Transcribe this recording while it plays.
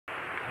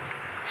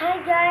Hai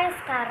guys,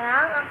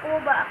 sekarang aku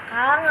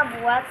bakal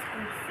ngebuat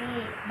skripsi.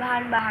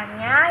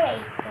 Bahan-bahannya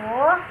yaitu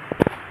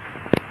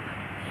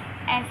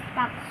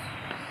Espak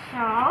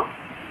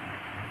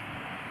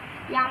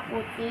yang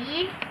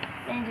putih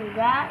dan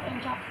juga yang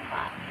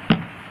coklat,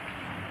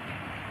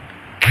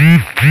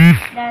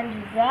 dan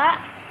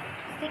juga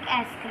stik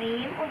es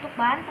krim untuk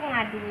bahan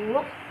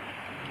pengaduk.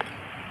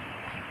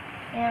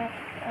 Yang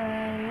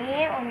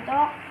ini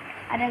untuk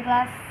ada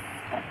gelas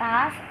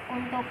kertas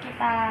untuk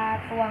kita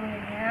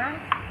tuangnya,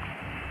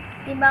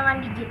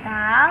 timbangan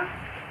digital,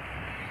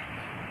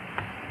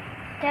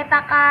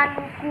 cetakan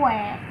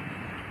kue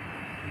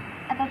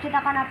atau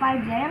cetakan apa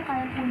aja yang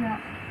kalian punya.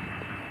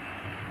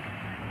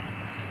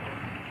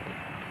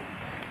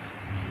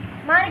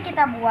 Mari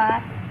kita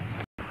buat.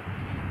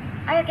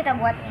 Ayo kita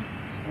buatnya.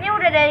 Ini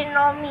udah dari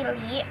 0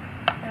 mili.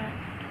 Nah,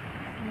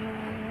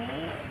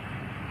 ini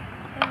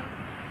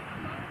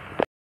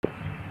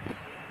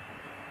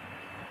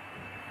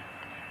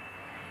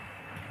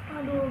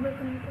aduh,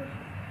 bentar.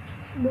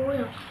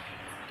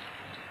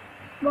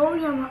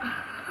 Baunya mak.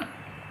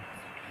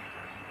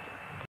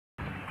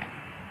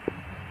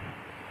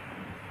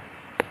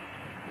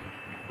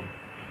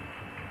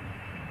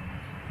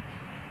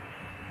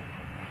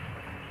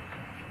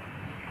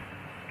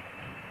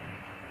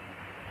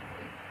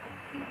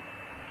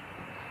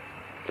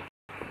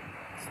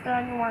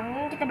 Setelah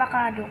nuangin, kita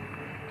bakal aduk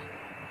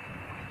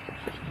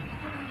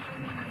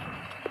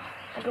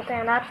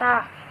yang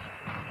rata,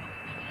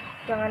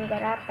 jangan gak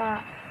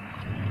rata.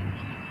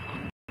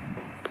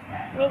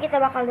 Ini kita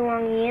bakal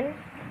nuangin.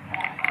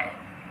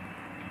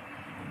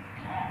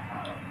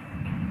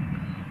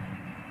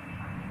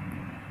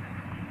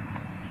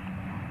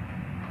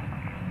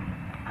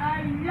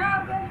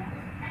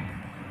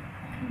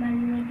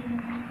 Kembali lagi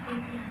dengan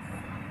biasa.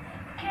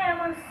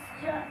 Kemas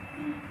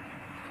jadi.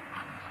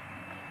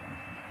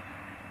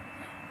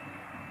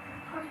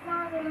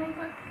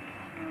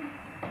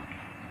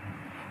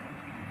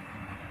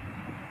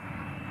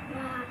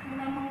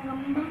 Mulai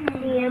mengembang.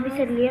 Iya,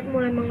 bisa dilihat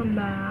mulai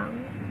mengembang.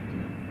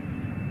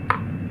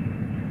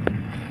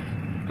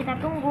 Kita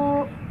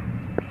tunggu.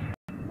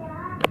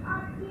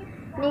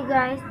 Nih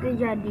guys, udah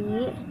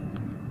jadi.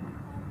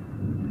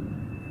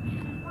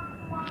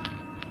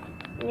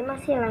 Ini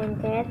masih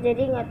lengket,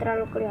 jadi nggak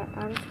terlalu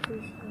kelihatan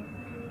skripsinya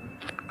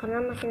karena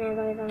masih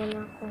nempel di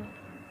tangan aku.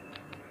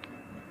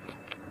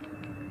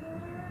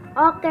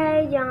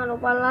 Oke, jangan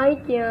lupa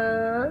like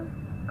ya,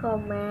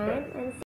 comment, and